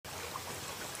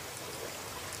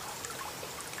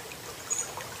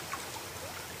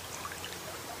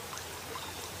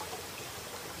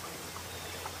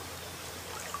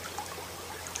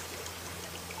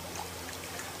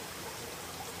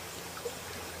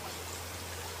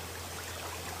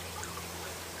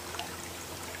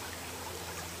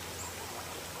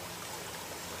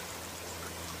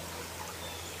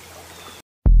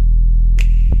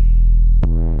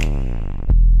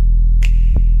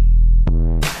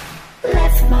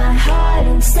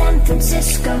in San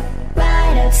Francisco,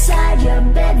 right outside your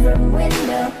bedroom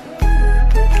window.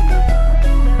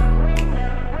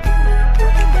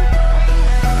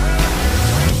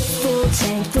 Full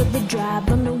tank for the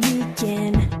drive on the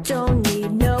weekend. Don't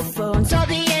need no phones, all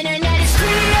the internet is 3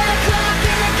 o'clock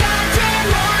in the goddamn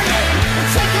morning.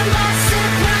 It's taking by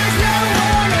surprise, no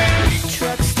warning.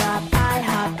 Truck stop, I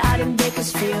hop out in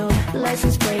Bakersfield.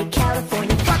 License plate,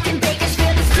 California, fucking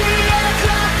Bakersfield. It's 3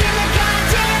 o'clock in the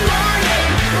goddamn morning.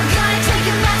 We're gonna take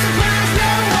it by surprise, no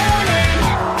warning.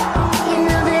 You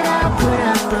know that I'll put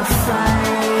up a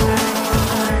fight.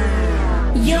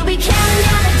 You'll be counting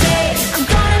down the days, I'm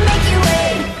gonna make you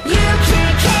wait. You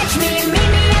can't catch me, meet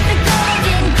me at the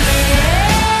Golden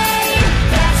Gate.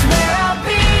 That's where I'll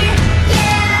be,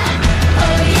 yeah,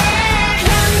 oh yeah.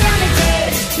 Counting down the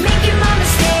days, making my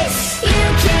mistakes. You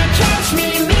can't catch me,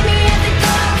 meet me at the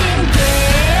Golden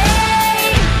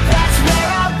Gate. That's where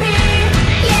I'll be,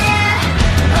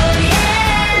 yeah, oh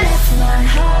yeah. Left my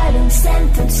heart in San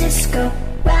Francisco,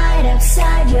 right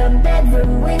outside your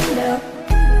bedroom window.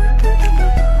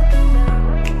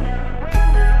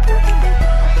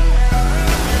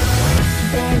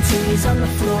 Panties on the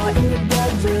floor in your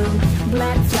bedroom,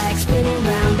 black flag spinning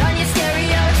round on your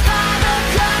stereo. It's 5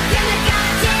 o'clock in the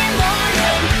goddamn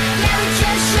morning. Yeah, we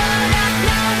just showed up,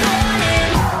 no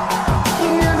warning. You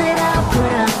know that I'll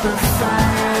put up a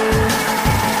fight.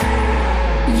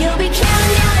 You'll be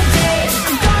counting down the days,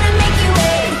 I'm gonna make you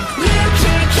wait. You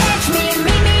can't catch me,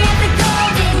 meet me at the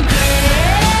Golden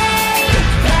Gate.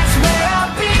 That's where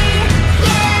I'll be,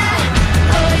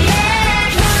 yeah, oh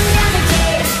yeah. Counting down the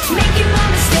days, making my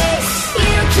mistakes.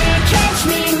 You can't catch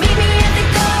me, meet me at the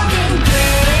Golden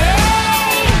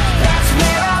Gate. That's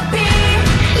where I'll be,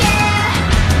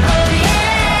 yeah, oh yeah.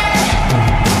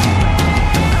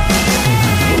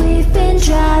 We've been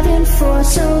driving for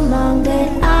so long that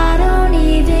I don't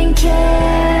even care.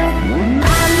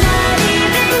 I'm not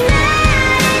even mad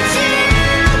at you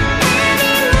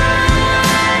anymore.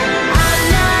 I'm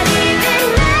not even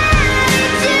mad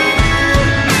at you anymore.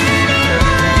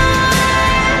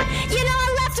 You know I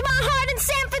left my heart in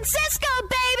San Francisco,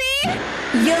 baby.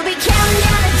 You'll be counting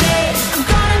down the days, I'm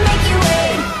gonna make you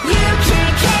wait. You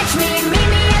can't catch me, meet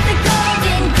me at the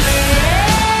Golden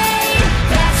Gate.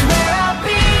 That's where I'll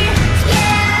be,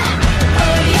 yeah,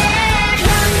 oh yeah.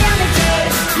 Counting down the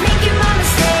days, making my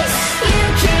mistakes. You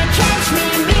can't catch me,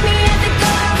 meet me at the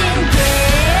Golden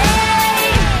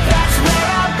Gate. That's where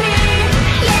I'll be,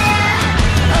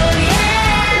 yeah, oh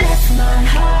yeah. Left my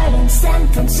heart in San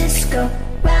Francisco,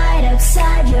 right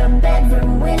outside your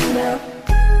bedroom window.